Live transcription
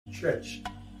stretch.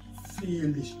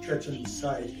 Feel the stretch on the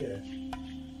side here.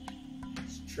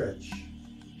 Stretch.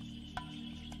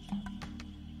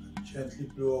 And gently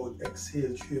blow out.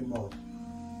 Exhale through your mouth.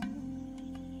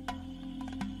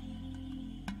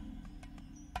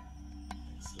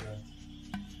 Excellent.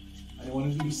 And I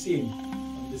want to do the same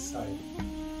on this side.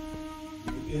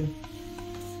 Breathe in.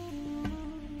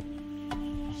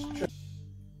 Stretch.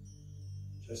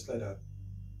 Just like that.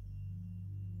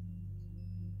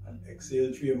 And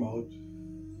exhale through your mouth.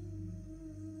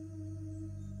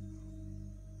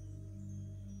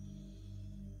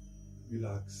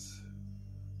 Relax.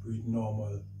 Breathe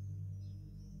normal.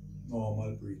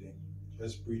 Normal breathing.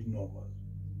 Just breathe normal.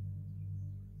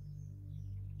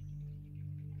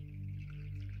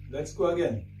 Let's go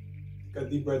again. Take a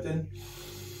deep breath in.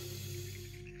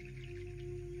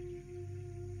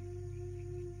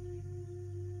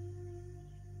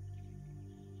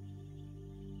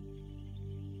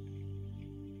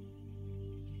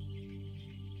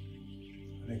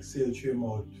 And exhale through your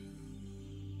mouth.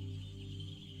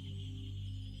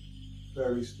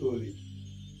 Very slowly.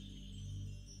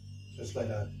 Just like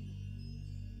that.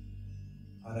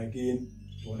 And again,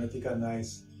 you want to take a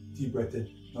nice deep breath in.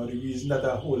 Now the reason that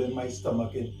I'm holding my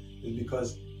stomach in is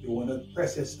because you want to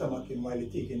press your stomach in while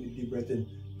you're taking the deep breath in.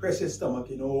 Press your stomach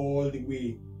in all the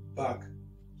way back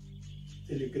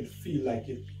till you can feel like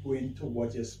it's going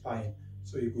towards your spine.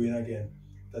 So you're going again.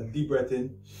 That deep breath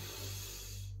in.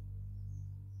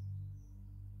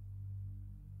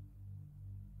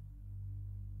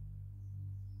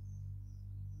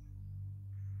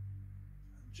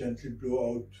 Gently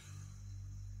blow out.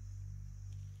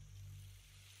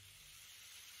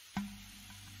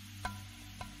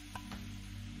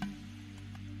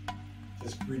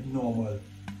 Just breathe normal.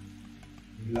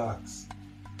 Relax.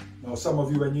 Now some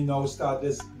of you, when you now start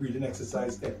this breathing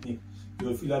exercise technique, you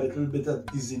will feel a little bit of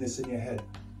dizziness in your head.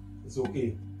 It's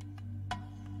okay.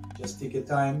 Just take your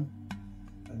time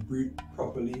and breathe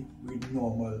properly. Breathe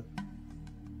normal.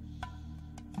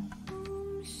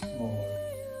 Normal.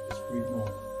 Just breathe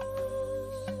normal.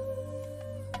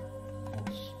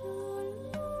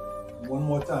 One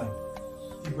more time.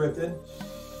 Deep breath in.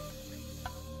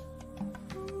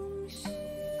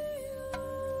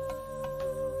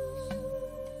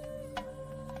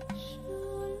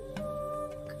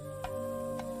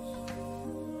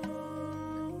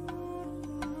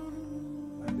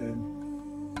 And then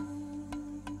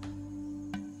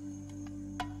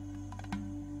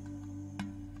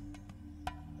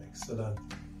excellent.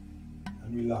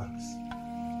 And relax.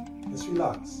 Just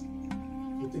relax.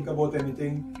 If you think about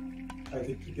anything, try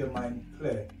to keep your mind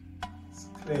clear, as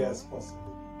clear as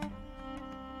possible.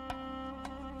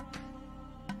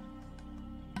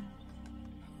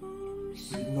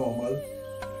 Breathe normal.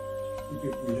 Keep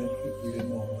your breathing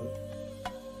normal.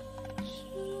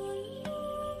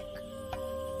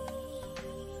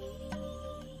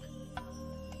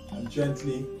 And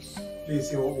gently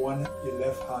place your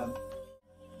left hand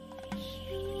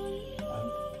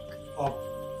and up.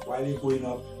 While you're going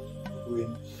up, you're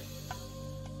going.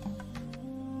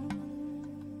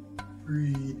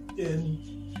 Breathe in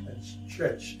and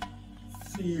stretch.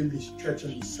 Feel the stretch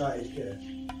on the side here.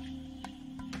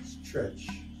 Stretch.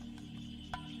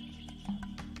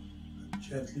 And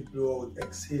gently blow out.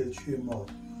 Exhale through your mouth.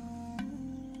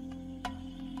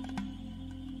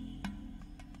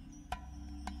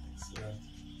 Excellent.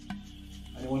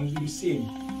 And I want to do the same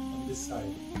on this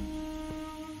side.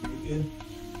 Breathe in.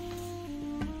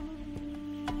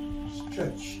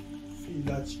 Stretch. Feel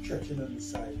that stretching on the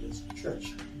side. Just stretch.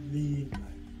 Lean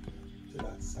to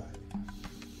that side.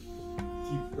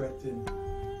 Deep breath in.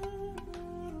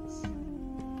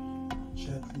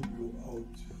 Gently blow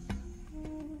out.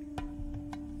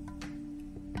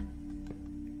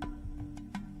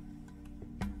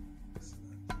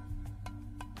 Excellent.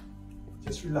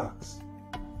 Just relax.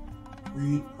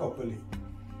 Breathe properly.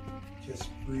 Just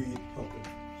breathe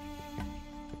properly.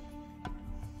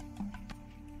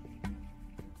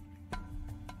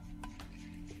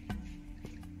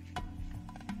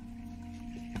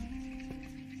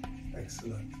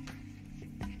 Excellent.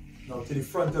 Now to the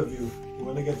front of you. You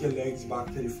want to get your legs back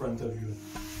to the front of you.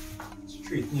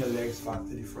 Straighten your legs back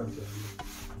to the front of you.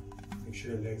 Make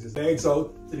sure your legs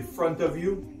out to the front of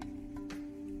you.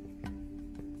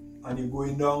 And you're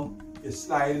going down. You're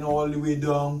sliding all the way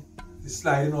down. You're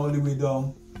sliding all the way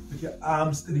down. With your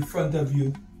arms to the front of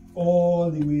you. All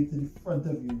the way to the front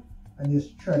of you. And you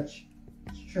stretch,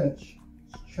 stretch,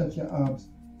 stretch your arms.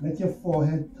 Let your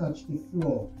forehead touch the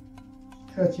floor.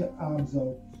 Stretch your arms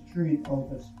out, straight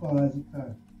out as far as you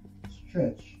can.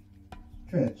 Stretch,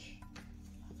 stretch.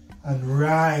 And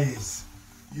rise.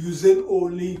 Using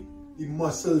only the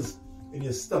muscles in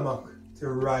your stomach to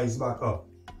rise back up.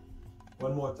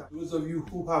 One more time. Those of you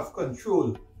who have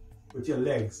control with your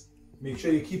legs, make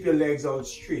sure you keep your legs out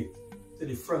straight to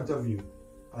the front of you.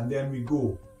 And then we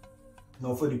go.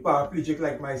 Now for the paraplegic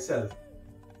like myself,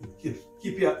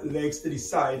 keep your legs to the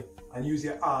side and use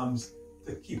your arms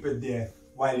to keep it there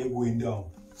while you're going down.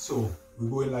 So we're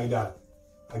going like that.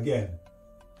 Again,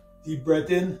 deep breath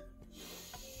in,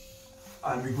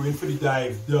 and we're going for the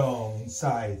dive down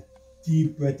inside.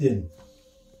 Deep breath in.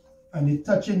 And you're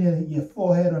touching your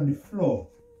forehead on the floor,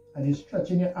 and you're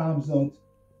stretching your arms out.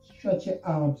 Stretch your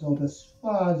arms out as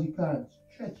far as you can.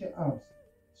 Stretch your arms.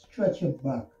 Stretch your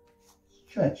back.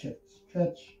 Stretch it.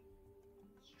 Stretch.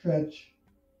 Stretch.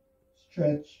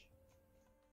 Stretch.